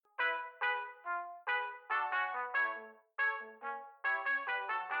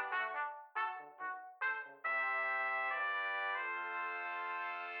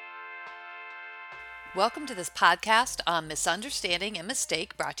Welcome to this podcast on misunderstanding and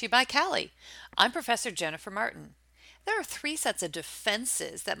mistake brought to you by Callie. I'm Professor Jennifer Martin. There are three sets of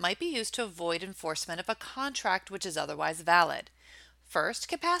defenses that might be used to avoid enforcement of a contract which is otherwise valid. First,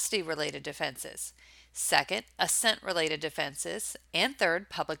 capacity-related defenses. Second, assent-related defenses. And third,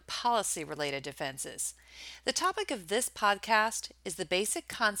 public policy-related defenses. The topic of this podcast is the basic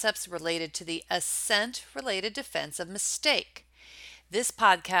concepts related to the assent-related defense of mistake. This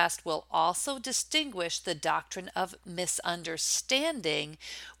podcast will also distinguish the doctrine of misunderstanding,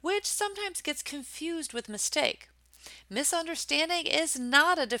 which sometimes gets confused with mistake. Misunderstanding is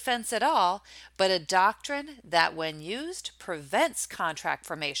not a defense at all, but a doctrine that, when used, prevents contract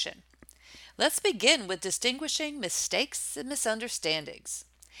formation. Let's begin with distinguishing mistakes and misunderstandings.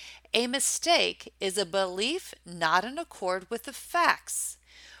 A mistake is a belief not in accord with the facts.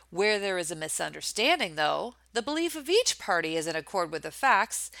 Where there is a misunderstanding, though, the belief of each party is in accord with the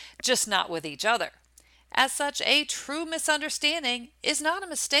facts, just not with each other. As such, a true misunderstanding is not a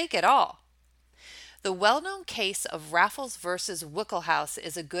mistake at all. The well-known case of Raffles versus Wickelhaus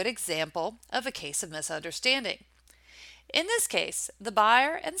is a good example of a case of misunderstanding. In this case, the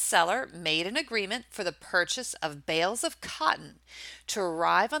buyer and seller made an agreement for the purchase of bales of cotton to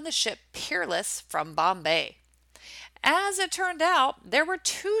arrive on the ship Peerless from Bombay. As it turned out, there were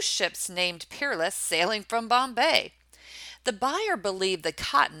two ships named Peerless sailing from Bombay. The buyer believed the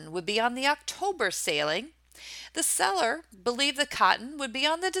cotton would be on the October sailing. The seller believed the cotton would be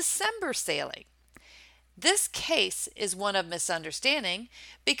on the December sailing. This case is one of misunderstanding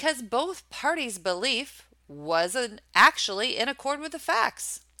because both parties' belief wasn't actually in accord with the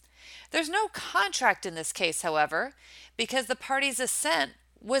facts. There's no contract in this case, however, because the parties' assent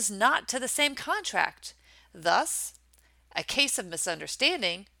was not to the same contract. Thus, a case of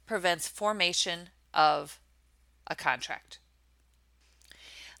misunderstanding prevents formation of a contract.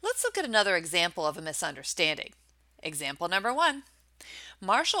 Let's look at another example of a misunderstanding. Example number 1.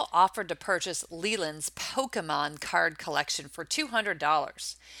 Marshall offered to purchase Leland's Pokemon card collection for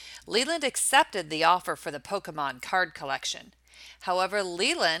 $200. Leland accepted the offer for the Pokemon card collection. However,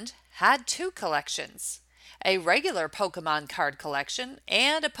 Leland had two collections, a regular Pokemon card collection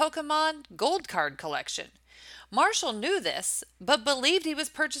and a Pokemon Gold card collection. Marshall knew this, but believed he was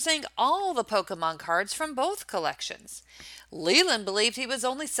purchasing all the Pokemon cards from both collections. Leland believed he was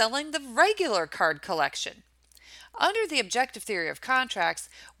only selling the regular card collection. Under the objective theory of contracts,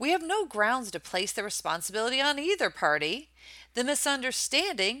 we have no grounds to place the responsibility on either party. The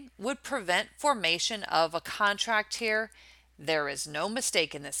misunderstanding would prevent formation of a contract here. There is no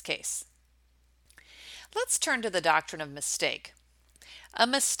mistake in this case. Let's turn to the doctrine of mistake. A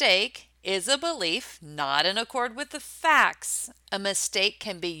mistake is a belief not in accord with the facts. A mistake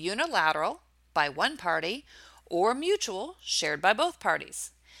can be unilateral by one party or mutual, shared by both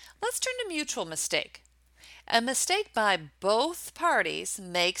parties. Let's turn to mutual mistake. A mistake by both parties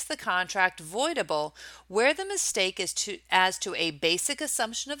makes the contract voidable where the mistake is as to a basic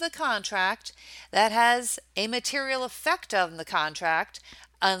assumption of the contract that has a material effect on the contract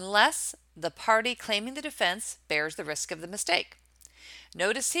unless the party claiming the defense bears the risk of the mistake.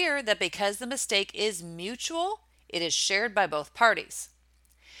 Notice here that because the mistake is mutual, it is shared by both parties.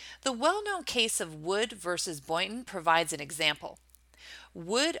 The well-known case of Wood versus Boynton provides an example.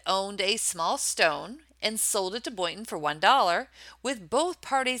 Wood owned a small stone and sold it to Boynton for $1, with both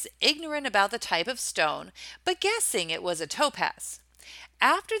parties ignorant about the type of stone, but guessing it was a topaz.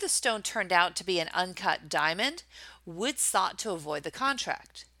 After the stone turned out to be an uncut diamond, Wood sought to avoid the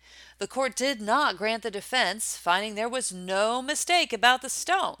contract. The court did not grant the defense, finding there was no mistake about the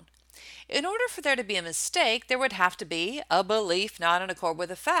stone. In order for there to be a mistake, there would have to be a belief not in accord with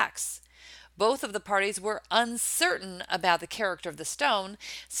the facts. Both of the parties were uncertain about the character of the stone,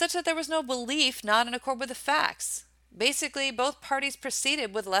 such that there was no belief not in accord with the facts. Basically, both parties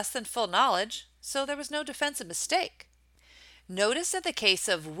proceeded with less than full knowledge, so there was no defense of mistake. Notice that the case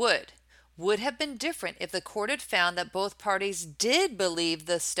of Wood would have been different if the court had found that both parties did believe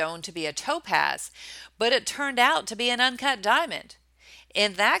the stone to be a topaz, but it turned out to be an uncut diamond.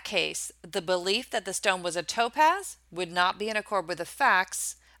 In that case, the belief that the stone was a topaz would not be in accord with the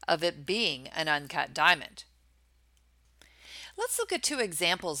facts of it being an uncut diamond. Let's look at two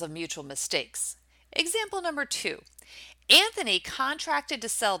examples of mutual mistakes. Example number 2. Anthony contracted to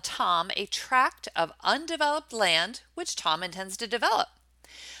sell Tom a tract of undeveloped land which Tom intends to develop.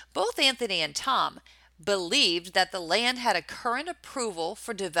 Both Anthony and Tom believed that the land had a current approval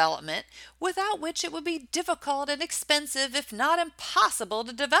for development without which it would be difficult and expensive, if not impossible,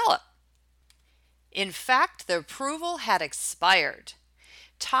 to develop. In fact, the approval had expired.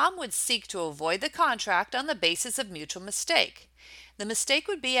 Tom would seek to avoid the contract on the basis of mutual mistake. The mistake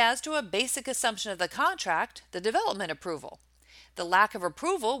would be as to a basic assumption of the contract, the development approval. The lack of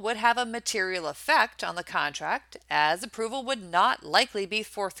approval would have a material effect on the contract, as approval would not likely be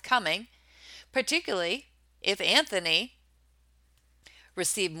forthcoming, particularly if Anthony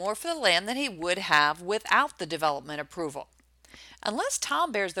received more for the land than he would have without the development approval. Unless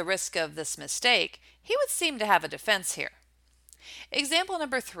Tom bears the risk of this mistake, he would seem to have a defense here. Example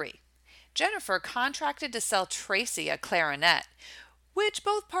number 3. Jennifer contracted to sell Tracy a clarinet, which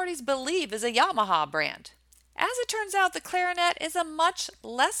both parties believe is a Yamaha brand. As it turns out, the clarinet is a much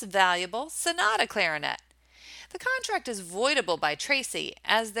less valuable Sonata clarinet. The contract is voidable by Tracy,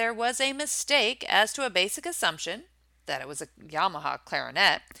 as there was a mistake as to a basic assumption that it was a Yamaha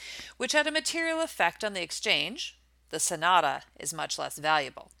clarinet, which had a material effect on the exchange. The Sonata is much less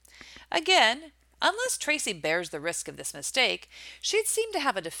valuable. Again, unless Tracy bears the risk of this mistake, she'd seem to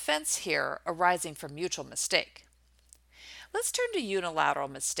have a defense here arising from mutual mistake. Let's turn to unilateral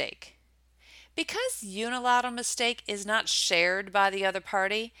mistake. Because unilateral mistake is not shared by the other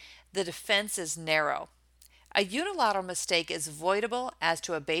party, the defense is narrow. A unilateral mistake is voidable as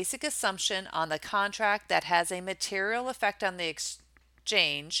to a basic assumption on the contract that has a material effect on the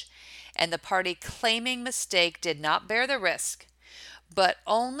exchange, and the party claiming mistake did not bear the risk, but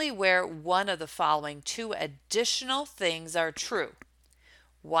only where one of the following two additional things are true.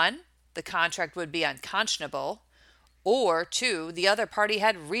 1. The contract would be unconscionable, or 2. The other party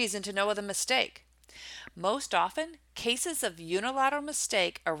had reason to know of the mistake. Most often, cases of unilateral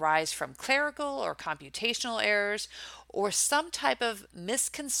mistake arise from clerical or computational errors or some type of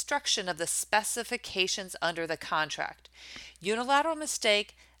misconstruction of the specifications under the contract. Unilateral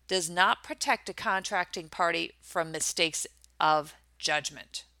mistake does not protect a contracting party from mistakes of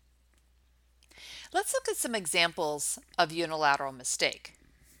judgment. Let's look at some examples of unilateral mistake.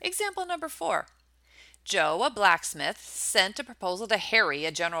 Example number 4. Joe, a blacksmith, sent a proposal to Harry,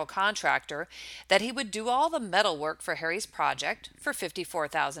 a general contractor, that he would do all the metal work for Harry's project for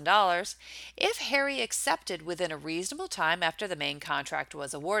 $54,000 if Harry accepted within a reasonable time after the main contract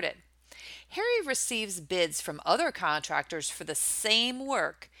was awarded. Harry receives bids from other contractors for the same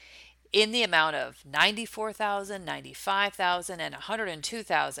work in the amount of $94,000, $95,000, and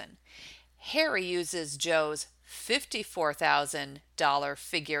 $102,000. Harry uses Joe's $54,000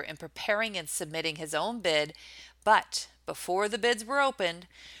 figure in preparing and submitting his own bid, but before the bids were opened,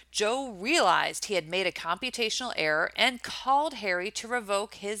 Joe realized he had made a computational error and called Harry to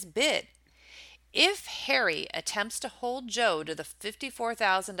revoke his bid. If Harry attempts to hold Joe to the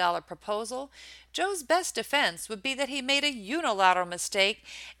 $54,000 proposal, Joe's best defense would be that he made a unilateral mistake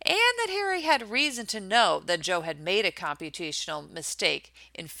and that Harry had reason to know that Joe had made a computational mistake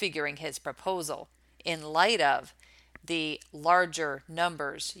in figuring his proposal, in light of the larger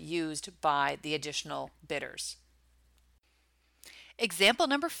numbers used by the additional bidders. Example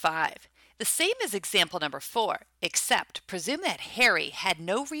number 5. The same as example number 4, except presume that Harry had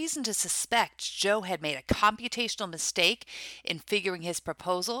no reason to suspect Joe had made a computational mistake in figuring his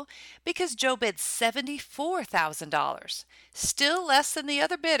proposal because Joe bid $74,000, still less than the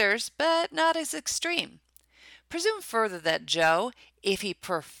other bidders, but not as extreme. Presume further that Joe, if he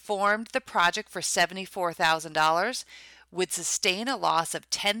performed the project for $74,000, would sustain a loss of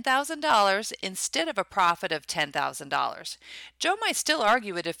 $10,000 instead of a profit of $10,000. Joe might still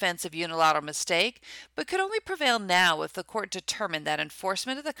argue a defense of unilateral mistake, but could only prevail now if the court determined that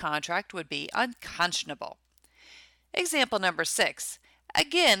enforcement of the contract would be unconscionable. Example number 6.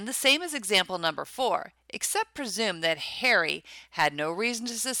 Again, the same as example number 4, except presume that Harry had no reason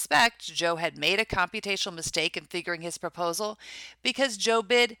to suspect Joe had made a computational mistake in figuring his proposal because Joe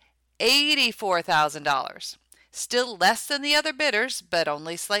bid $84,000. Still less than the other bidders, but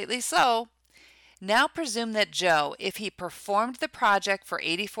only slightly so. Now presume that Joe, if he performed the project for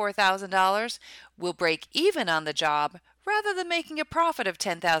 $84,000, will break even on the job rather than making a profit of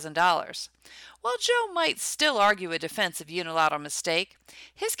 $10,000. While Joe might still argue a defense of unilateral mistake,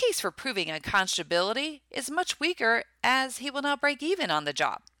 his case for proving unconscionability is much weaker as he will not break even on the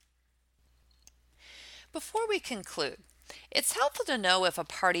job. Before we conclude, it's helpful to know if a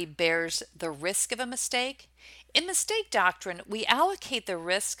party bears the risk of a mistake. In mistake doctrine, we allocate the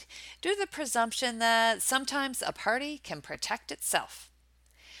risk due to the presumption that sometimes a party can protect itself.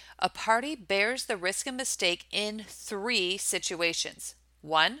 A party bears the risk of mistake in 3 situations.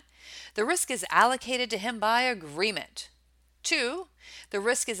 1. The risk is allocated to him by agreement. 2. The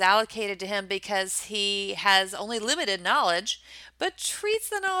risk is allocated to him because he has only limited knowledge, but treats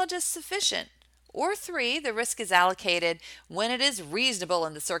the knowledge as sufficient. Or 3. The risk is allocated when it is reasonable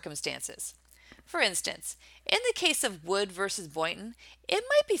in the circumstances. For instance, in the case of Wood versus Boynton, it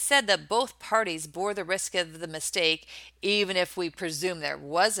might be said that both parties bore the risk of the mistake, even if we presume there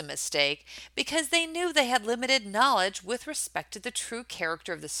was a mistake, because they knew they had limited knowledge with respect to the true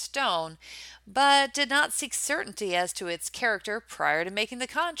character of the stone, but did not seek certainty as to its character prior to making the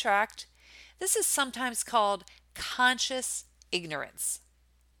contract. This is sometimes called conscious ignorance.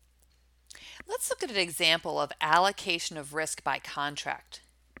 Let's look at an example of allocation of risk by contract.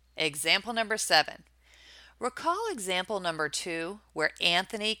 Example number 7. Recall example number 2, where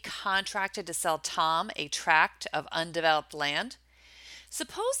Anthony contracted to sell Tom a tract of undeveloped land.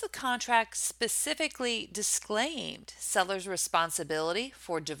 Suppose the contract specifically disclaimed seller's responsibility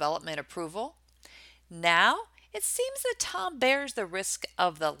for development approval. Now, it seems that Tom bears the risk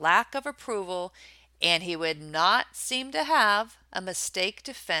of the lack of approval, and he would not seem to have a mistake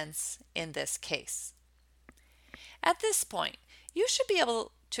defense in this case. At this point, you should be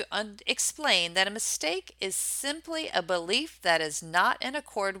able to explain that a mistake is simply a belief that is not in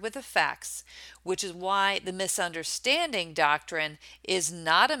accord with the facts, which is why the misunderstanding doctrine is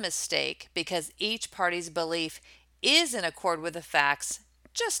not a mistake, because each party's belief is in accord with the facts,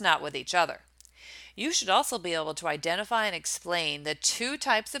 just not with each other. You should also be able to identify and explain the two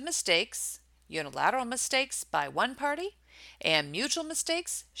types of mistakes: unilateral mistakes by one party and mutual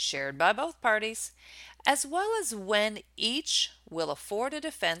mistakes shared by both parties, as well as when each will afford a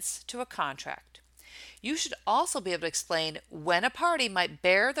defense to a contract. You should also be able to explain when a party might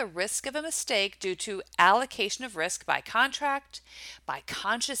bear the risk of a mistake due to allocation of risk by contract, by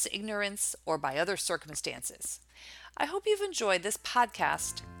conscious ignorance, or by other circumstances. I hope you've enjoyed this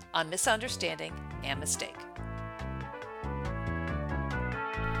podcast on misunderstanding and mistake.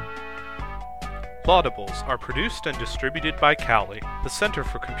 Laudables are produced and distributed by CALI, the Center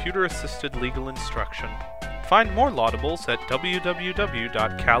for Computer Assisted Legal Instruction. Find more Laudables at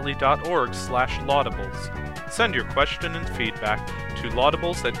www.cali.org/laudables. Send your question and feedback to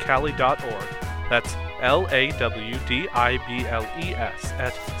laudables@cali.org. That's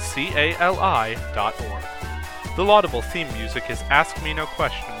LAWDIBLES@CALI.org. The Laudable theme music is Ask Me No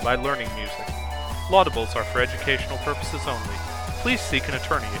Question by Learning Music. Laudables are for educational purposes only. Please seek an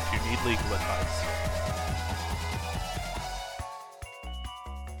attorney if you need legal advice.